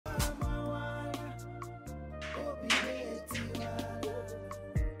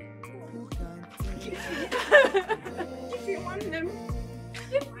If you want them.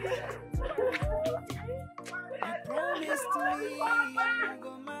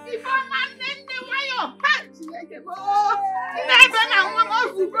 If I'm not then why your pants?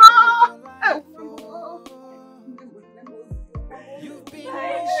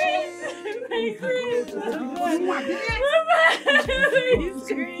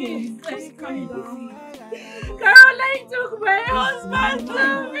 Caroline took my husband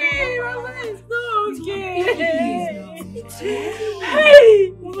from me. Mama, it's not okay.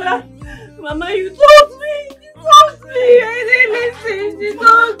 Hey, Mama, you told me. You told me. I didn't listen. You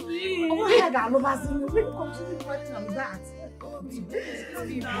told me. Hey,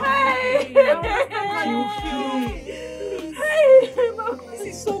 Mama, this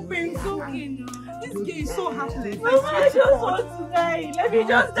is so painful. This guy is so heartless. Mama, I just want to die. Let me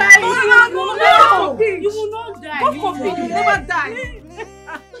just die. No. You will not die. God forbid, you will never die.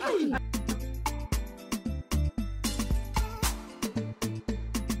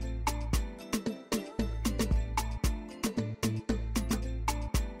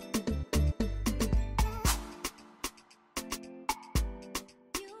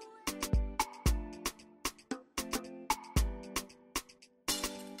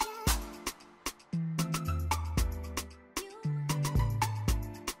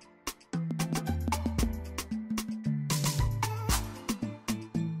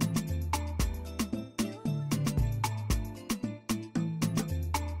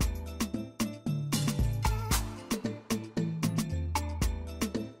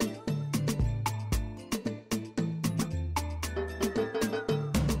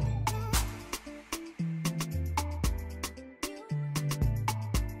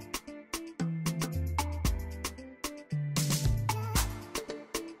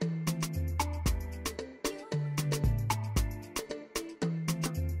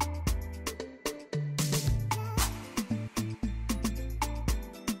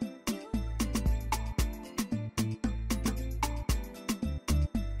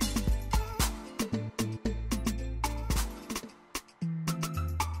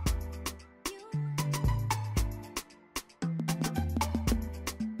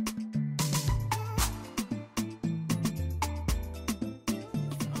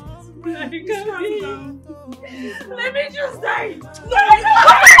 Let me just die.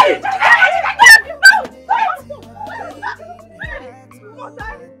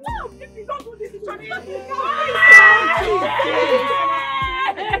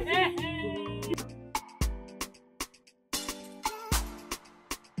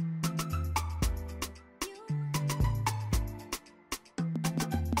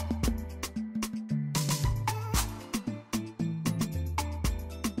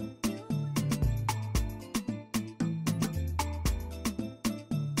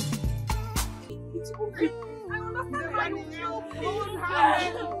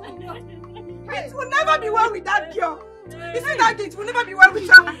 It will never be well with that girl. You see that it will never be well with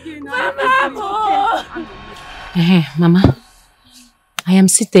her. Mama! Mama, I am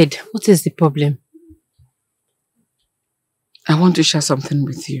seated. What is the problem? I want to share something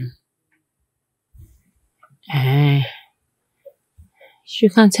with you. You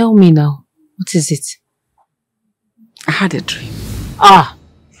can tell me now. What is it? I had a dream.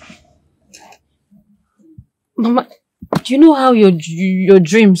 Mama, do you know how your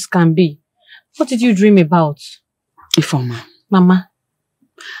dreams can be? What did you dream about? Ifeoma. Mama.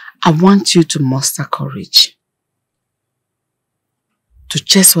 I want you to muster courage to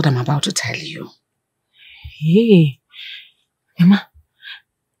chase what I'm about to tell you. Hey. Mama,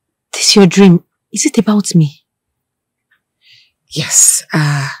 this your dream. Is it about me? Yes.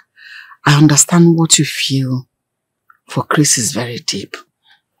 I understand what you feel for Chris is very deep.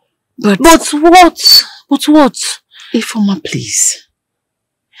 But what? But what? Ifeoma, please.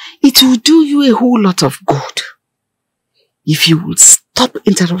 It will do you a whole lot of good if you would stop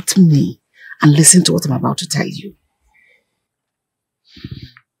interrupting me and listen to what I'm about to tell you.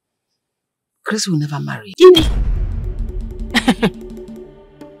 Chris will never marry you.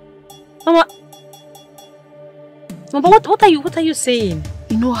 Mama, what are you saying?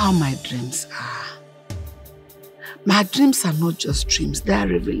 You know how my dreams are. My dreams are not just dreams, they are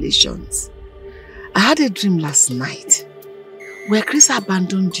revelations. I had a dream last night where Chris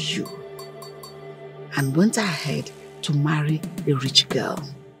abandoned you and went ahead to marry a rich girl.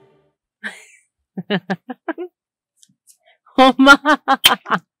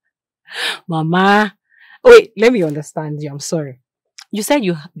 Mama. Wait, let me understand you. I'm sorry. You said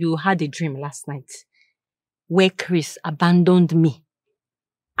you had a dream last night where Chris abandoned me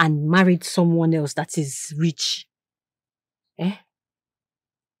and married someone else that is rich. Eh?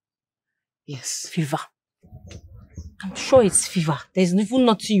 Yes. Fever. I'm sure it's fever. There's even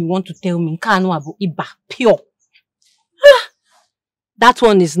nothing you want to tell me. Iba, pure. That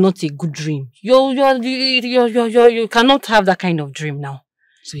one is not a good dream. You cannot have that kind of dream now.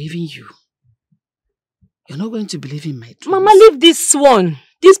 So even you're not going to believe in my dreams? Mama, leave this one.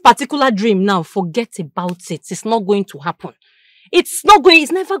 This particular dream now, forget about it. It's not going to happen. It's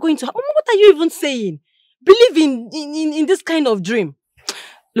never going to happen. What are you even saying? Believe in this kind of dream.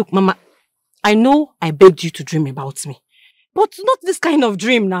 Look, Mama, I know I begged you to dream about me. But not this kind of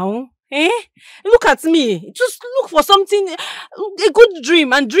dream now. Eh? Look at me. Just look for something, a good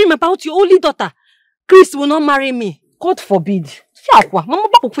dream, and dream about your only daughter. Chris will not marry me. God forbid. Mama,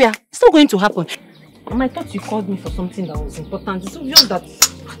 it's not going to happen. Mama, I thought you called me for something that was important. It's obvious that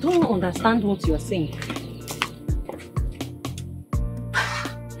I don't understand what you are saying.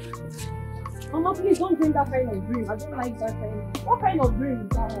 Mama, please don't dream that kind of dream. I don't like that kind of... What kind of dream is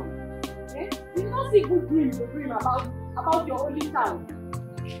that one? Eh? You don't see good dreams to dream about your only child.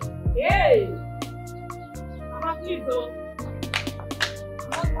 Hey! Mama, please don't.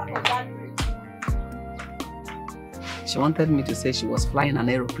 I'm not part of that dream. She wanted me to say she was flying an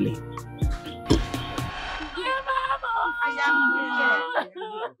aeroplane.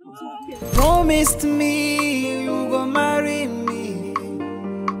 Promised me you go marry me.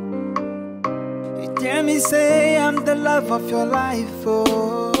 You tell me say I'm the love of your life,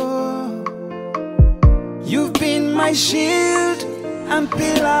 oh. You've been my shield and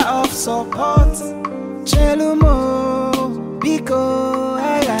pillar of support. Chelumo, Biko,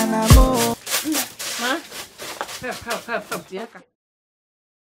 Ayanamo. Ma, help, dear.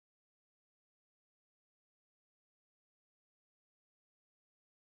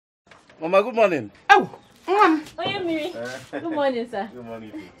 Mama, good morning. Oh, Mom. Oh, yeah, Miri. Good morning, sir. Good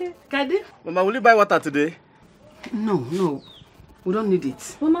morning. Kadi? Mama, will you buy water today? No. We don't need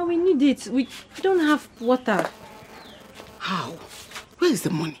it. Mama, we need it. We don't have water. How? Where is the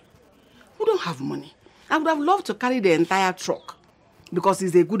money? We don't have money. I would have loved to carry the entire truck because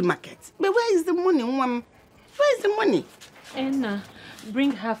it's a good market. But where is the money, Mom? Where is the money? Enna,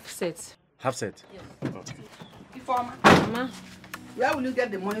 bring half set. Half set? Yes. Before, Mama. Where will you get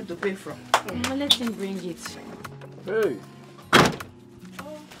the money to pay from? Mama, let him bring it. Hey.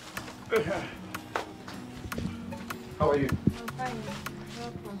 How are you? I'm fine.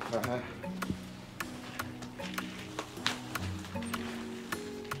 Welcome.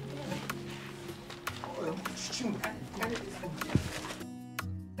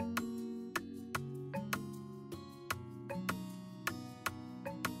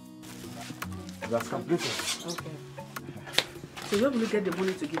 That's completed. Okay. So where will you get the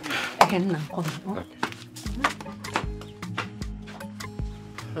money to give me? Enna, come on. Okay.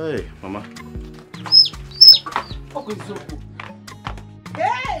 Hey, Mama. Okay, so cool.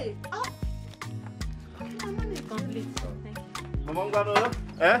 Hey! Oh! Complete. Thank you. Mama, I'm going to...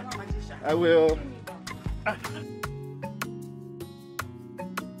 I will...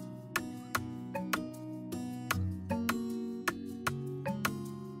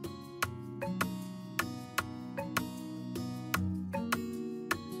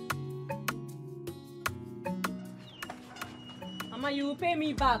 Mama, you will pay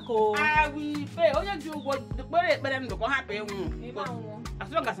me back, oh. I will pay. Oh, you what the money but I'm not happy. As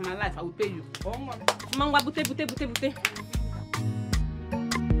long as my life, I will pay you. Oh, Mama, bute.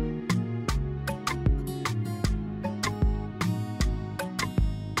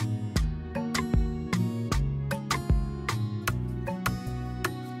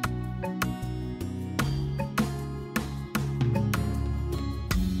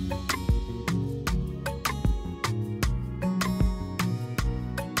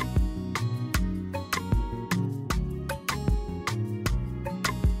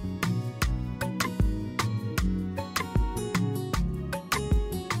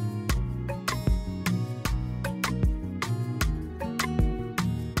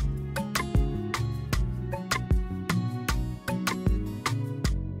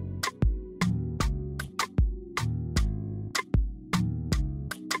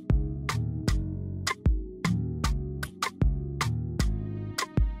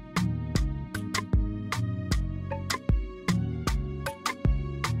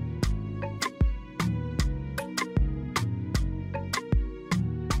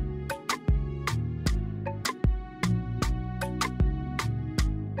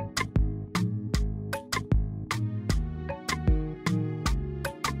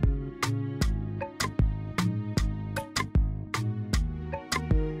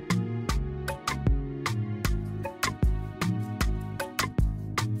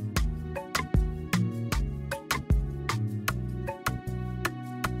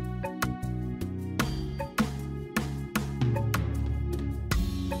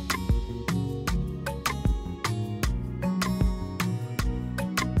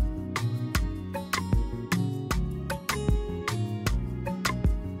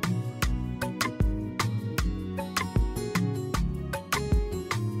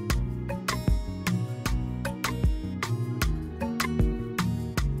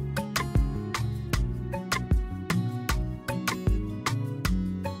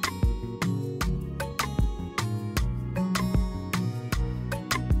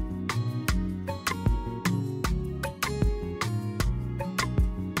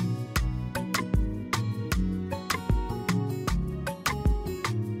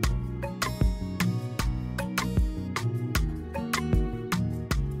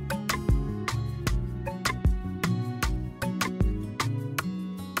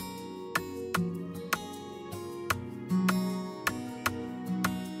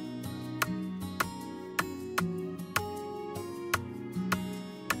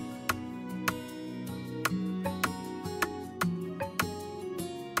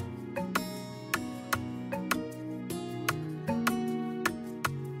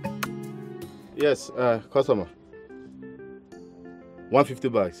 Yes, customer. 150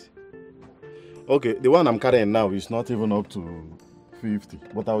 bags. Okay, the one I'm carrying now is not even up to 50.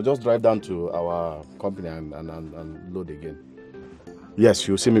 But I'll just drive down to our company and load again. Yes,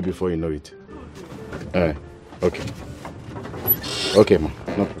 you'll see me before you know it. Okay. Okay, ma.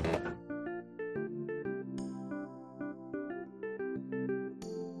 No problem.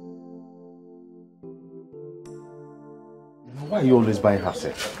 Why are you always buying her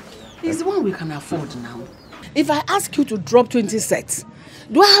set? It's the one we can afford now. If I ask you to drop 20 sets,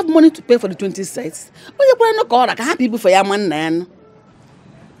 do I have money to pay for the 20 sets? But you put no call, I can have people for your man then.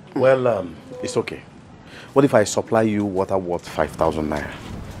 Well, it's okay. What if I supply you water worth 5,000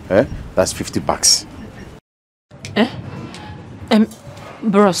 naira? That's 50 bucks.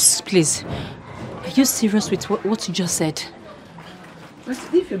 Bros, please. Are you serious with what you just said? But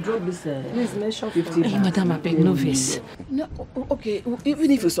if you drop this, please mention 50 Hey, madam, I beg no face. No, okay, even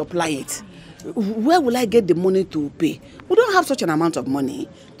if you supply it, where will I get the money to pay? We don't have such an amount of money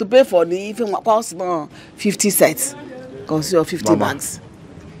to pay for the even cost 50 sets. Because you're 50 bags.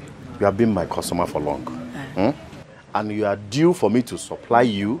 You have been my customer for long. And you are due for me to supply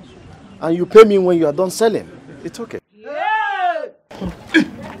you, and you pay me when you are done selling. It's okay.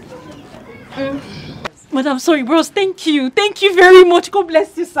 Madam, sorry, bros. Thank you. Thank you very much. God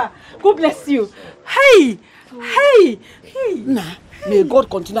bless you, sir. God bless you. Hey! Hey! Hey! Nah, may God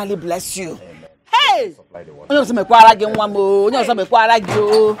continually bless you. Hey!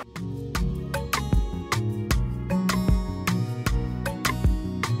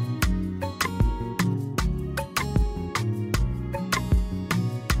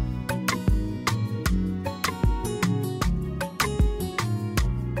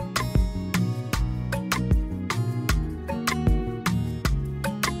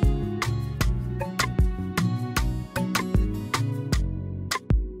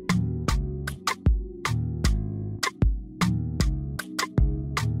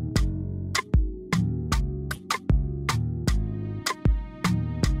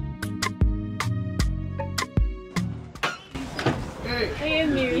 Hey,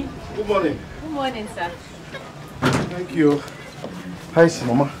 Miri. Good morning. Good morning, sir. Thank you. How is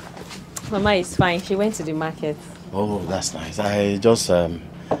Mama? Mama is fine. She went to the market. Oh, that's nice. I just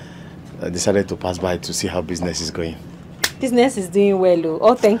decided to pass by to see how business is going. Business is doing well,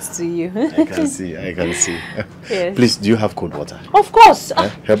 all thanks to you. I can see. Yes. Please, do you have cold water? Of course.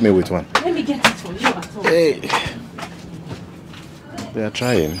 Help me with one. Let me get it for you at all. Hey. They are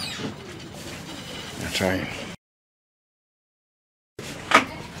trying.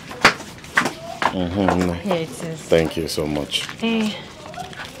 Here it is. Thank you so much.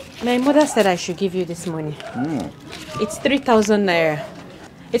 My mother said I should give you this money. It's 3,000 naira.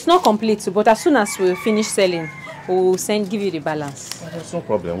 It's not complete, but as soon as we finish selling, we'll give you the balance. That's no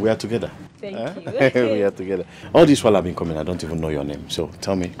problem. We are together. Thank you. We are together. All this while I've been coming, I don't even know your name. So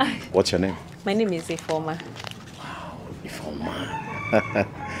tell me, what's your name? My name is Ifoma. Wow, Ifoma.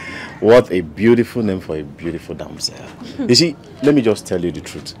 What a beautiful name for a beautiful damsel. You see, let me just tell you the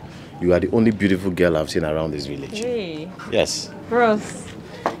truth. You are the only beautiful girl I've seen around this village. Hey. Yes. Bros,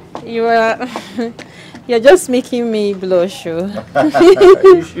 you're just making me blush. You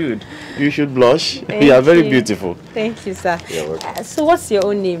should blush. You are very beautiful. Thank you, sir. You're welcome. So what's your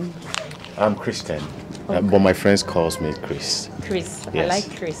own name? I'm Christian. Okay. But my friends calls me Chris. Chris. Yes. I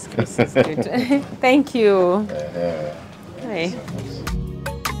like Chris. Chris is good. Thank you. Hi.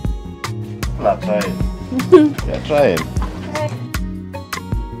 People are trying. They are trying.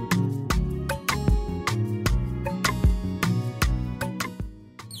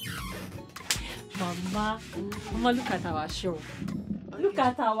 Mama, look at our shop. Look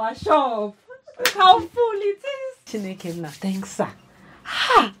at our shop. Look how full it is. Chineke, thanks, sir.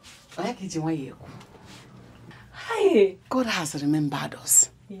 Ha! Hi. God has remembered us.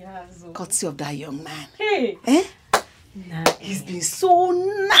 Yes. Courtesy of that young man. Hey. Nice. He's been so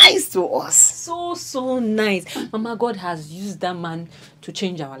nice to us. So nice. Mama, God has used that man to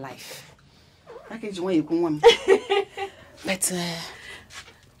change our life. But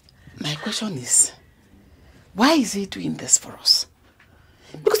my question is, why is he doing this for us?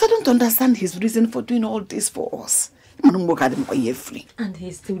 Because I don't understand his reason for doing all this for us. And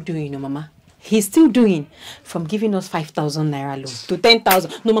he's still doing, Mama. He's still doing, from giving us 5,000 naira loan to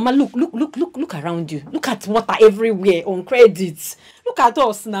 10,000. No, Mama, look around you. Look at water everywhere on credit. Look at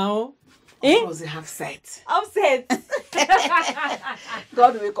us now. What does he have said? Upset.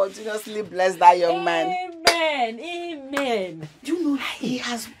 God will continuously bless that young man. Amen. Do you know he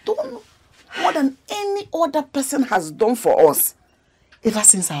has done more than any other person has done for us ever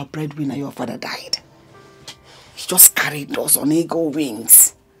since our breadwinner, your father, died? He just carried us on eagle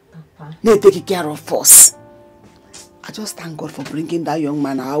wings. Papa. They take care of us. I just thank God for bringing that young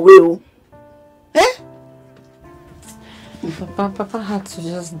man our way. Eh? Papa had to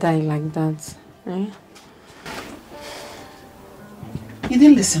just die like that. Eh? He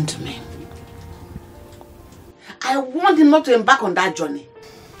didn't listen to me. I want him not to embark on that journey.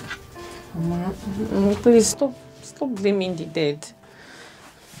 Mama, please stop blaming the dead.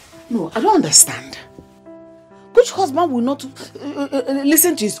 No, I don't understand. Which husband will not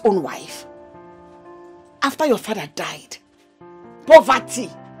listen to his own wife? After your father died, poverty,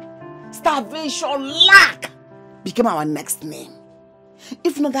 starvation, lack became our next name.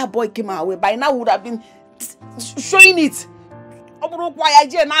 If not that boy came our way, by now we would have been showing it. Under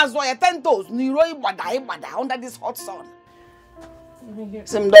this hot sun.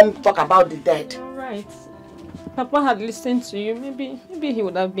 Some don't talk about the dead. You're right. Papa had listened to you. Maybe he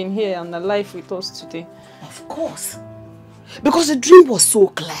would have been here and alive with us today. Of course. Because the dream was so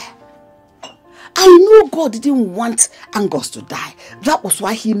clear. I know God didn't want Angus to die. That was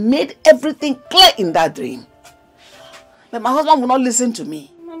why he made everything clear in that dream. But my husband will not listen to me.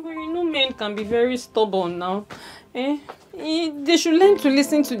 But you know men can be very stubborn now. Eh? They should learn to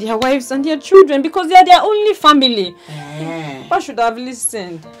listen to their wives and their children because they are their only family. Papa should have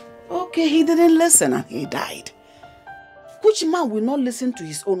listened. Okay, he didn't listen and he died. Which man will not listen to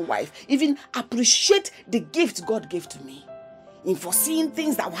his own wife, even appreciate the gift God gave to me in foreseeing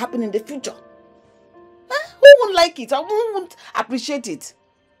things that will happen in the future? Who won't like it? Who won't appreciate it?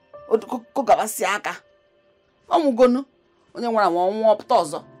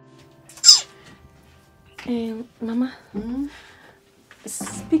 Mama,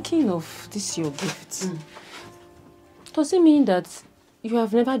 speaking of this your gift, does it mean that you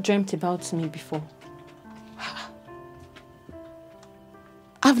have never dreamt about me before?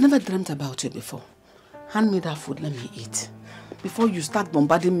 I've never dreamt about you before. Hand me that food, let me eat. Before you start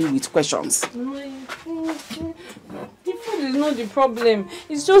bombarding me with questions. The food is not the problem.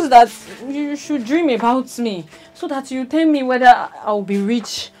 It's just that you should dream about me so that you tell me whether I'll be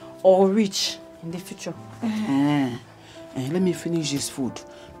rich or rich in the future. Let me finish this food.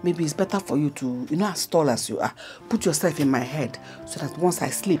 Maybe it's better for you to, as tall as you are, put yourself in my head so that once I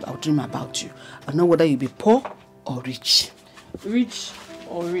sleep, I'll dream about you. I'll know whether you'll be poor or rich. Rich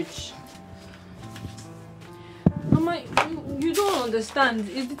or rich? Mama, you don't understand.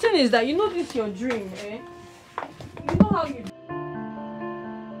 The thing is that this is your dream, eh? You know how you...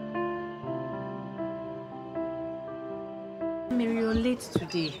 Mary, you're late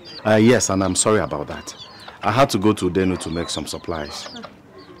today. Yes, and I'm sorry about that. I had to go to Denu to make some supplies.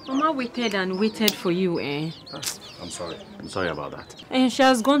 Mama waited and waited for you, eh? I'm sorry. I'm sorry about that. And she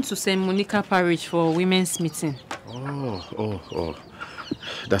has gone to St. Monica Parish for a women's meeting. Oh.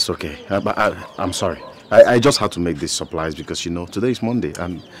 That's okay. But I'm sorry. I just had to make these supplies because, today is Monday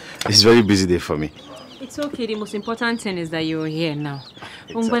and it's a very busy day for me. It's okay. The most important thing is that you're here now.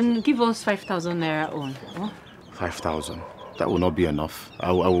 Exactly. Give us 5,000 naira on. Oh? 5,000? That will not be enough.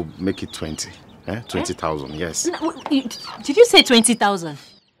 I will make it 20. 20,000, yes. No, did you say 20,000?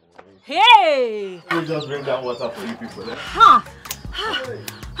 Hey! We'll just bring down water for you people.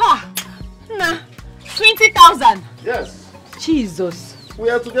 Nah, 20,000. Yes. Jesus. We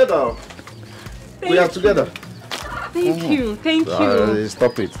are together. We are together. Thank you.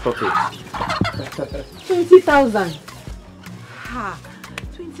 Stop it. 20,000.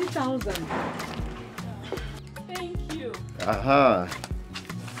 20,000. Thank you.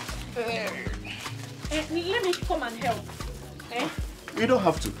 Let me come and help. You don't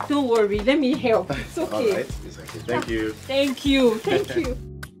have to. Don't worry, let me help. It's okay. All right, it's okay. Thank you. Thank you.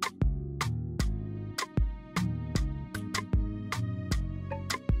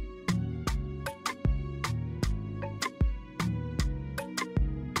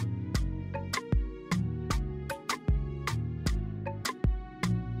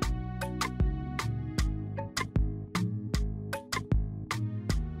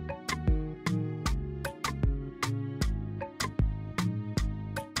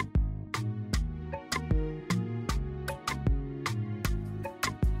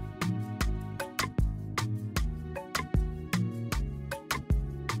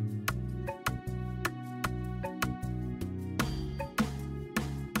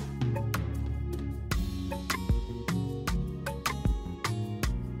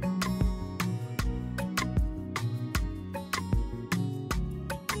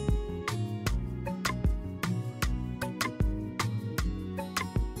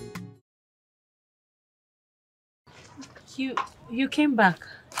 You came back?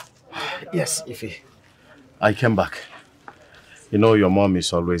 Yes, Ife. I came back. Your mom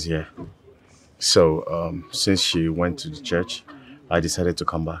is always here. So, since she went to the church, I decided to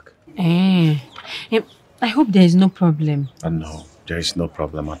come back. Eh. I hope there is no problem. No, there is no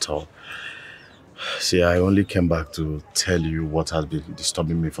problem at all. See, I only came back to tell you what has been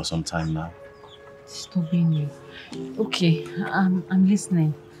disturbing me for some time now. Disturbing you? Okay, I'm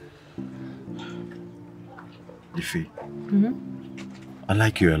listening. Ify, I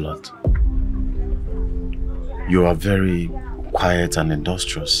like you a lot. You are very quiet and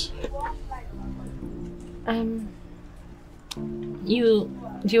industrious. You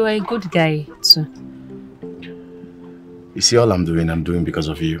are a good guy too. You see, all I'm doing because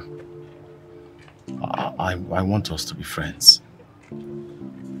of you. I want us to be friends.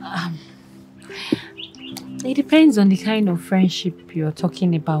 It depends on the kind of friendship you're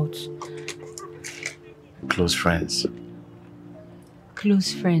talking about. Close friends.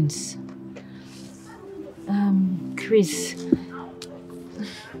 Close friends. Chris,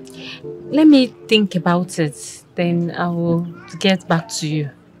 let me think about it. Then I will get back to you.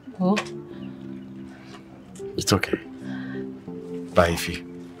 Oh? It's okay. Bye, Ify.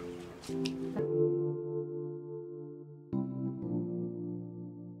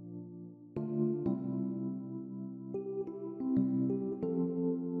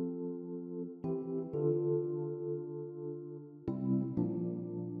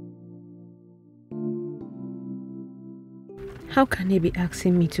 How can he be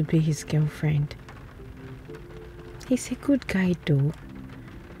asking me to be his girlfriend? He's a good guy though.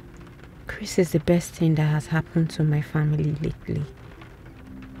 Chris is the best thing that has happened to my family lately.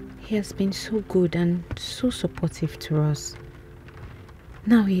 He has been so good and so supportive to us.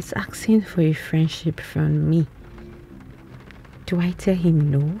 Now he's asking for a friendship from me. Do I tell him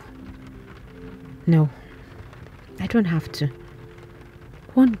no? No, I don't have to.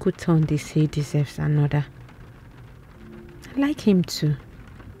 One good turn they say deserves another. I like him too.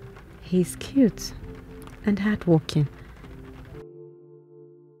 He's cute and hardworking.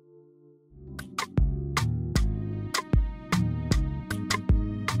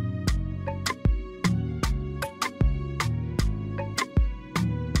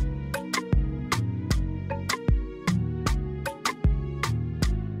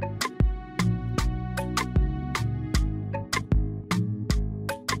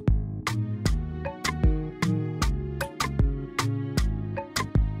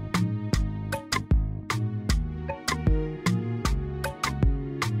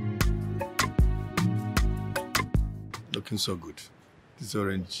 Looking so good. This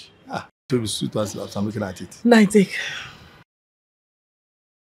orange. To be sweet as I'm looking at it. Night take.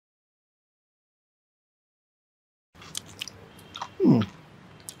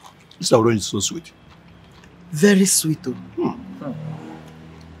 This orange is so sweet. Very sweet though.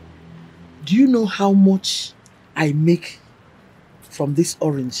 Do you know how much I make from this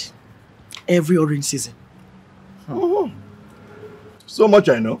orange every orange season? So much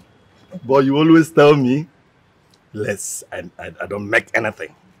I know. But you always tell me less. I don't make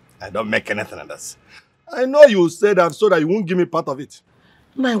anything. I don't make anything of this. I know you said that so that you won't give me part of it.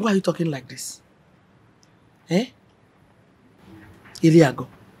 Now, why are you talking like this? Eh? Iliago.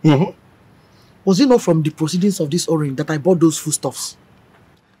 Was it not from the proceedings of this orange that I bought those foodstuffs?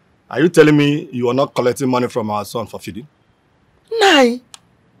 Are you telling me you are not collecting money from our son for feeding? No.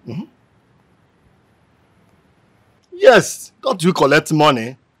 Yes. Don't you collect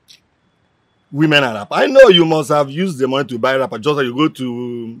money? Women and rap. I know you must have used the money to buy rappers. Just like you go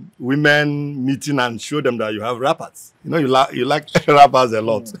to women meeting and show them that you have rappers. You know you like rappers a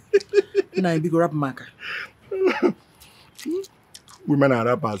lot. Nah, big rap marker. Women and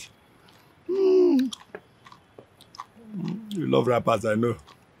rappers. You love rappers, I know.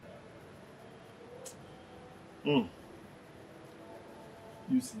 You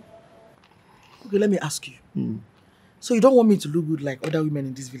see. Okay, let me ask you. So you don't want me to look good like other women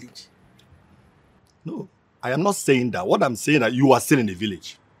in this village? No, I am not saying that. What I'm saying is that you are still in the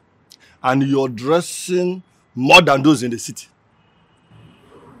village. And you're dressing more than those in the city.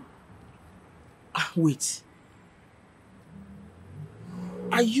 Wait.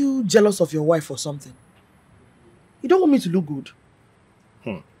 Are you jealous of your wife or something? You don't want me to look good?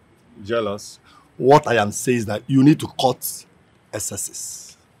 Jealous? What I am saying is that you need to cut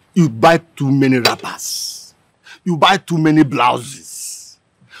excesses. You buy too many wrappers. You buy too many blouses.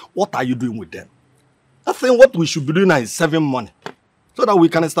 What are you doing with them? I think what we should be doing now is saving money so that we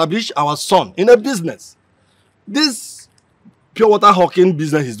can establish our son in a business. This pure water hawking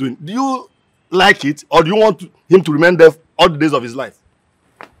business he's doing, do you like it or do you want him to remain there all the days of his life?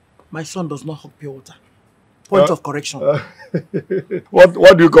 My son does not hawk pure water. Point of correction.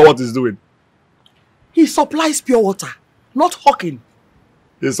 What do you call what he's doing? He supplies pure water, not hawking.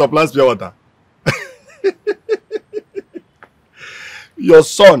 He supplies pure water. Your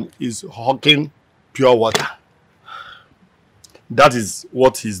son is hawking pure water. That is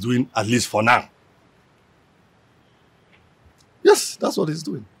what he's doing, at least for now. Yes, that's what he's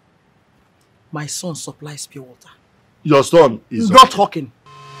doing. My son supplies pure water. Your son is not talking.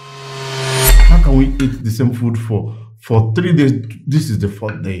 How can we eat the same food for 3 days? This is the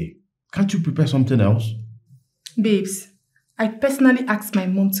 4th day. Can't you prepare something else? Babes, I personally asked my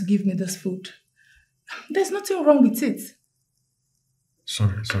mom to give me this food. There's nothing wrong with it.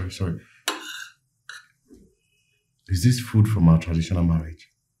 Sorry. Is this food from our traditional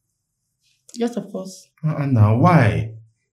marriage? Yes, of course. And now, why?